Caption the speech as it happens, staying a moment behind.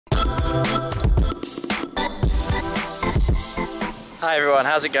Hi everyone,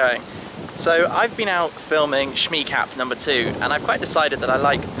 how's it going? So I've been out filming Shmeecap number 2 and I've quite decided that I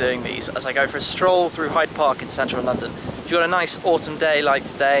like doing these as I go for a stroll through Hyde Park in central London. If you've got a nice autumn day like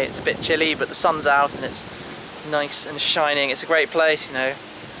today, it's a bit chilly but the sun's out and it's nice and shining. It's a great place, you know,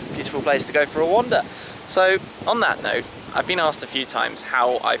 beautiful place to go for a wander. So on that note, I've been asked a few times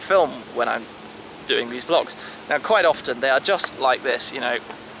how I film when I'm doing these vlogs. Now quite often they are just like this, you know,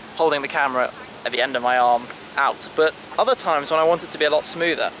 holding the camera at the end of my arm out, but other times when I want it to be a lot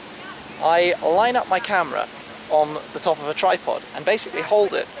smoother, I line up my camera on the top of a tripod and basically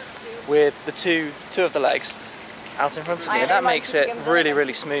hold it with the two of the legs out in front of me, and that makes it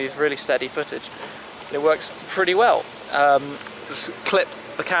really smooth, really steady footage. It works pretty well. Just clip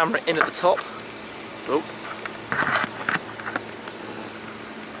the camera in at the top. Oh.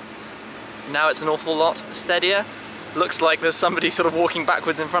 Now it's an awful lot steadier. Looks like there's somebody sort of walking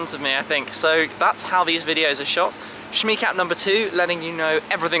backwards in front of me, I think. So that's how these videos are shot. Shmeecap number 2, letting you know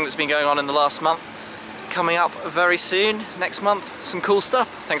everything that's been going on in the last month. Coming up very soon, next month, some cool stuff.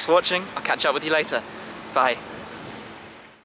 Thanks for watching. I'll catch up with you later. Bye.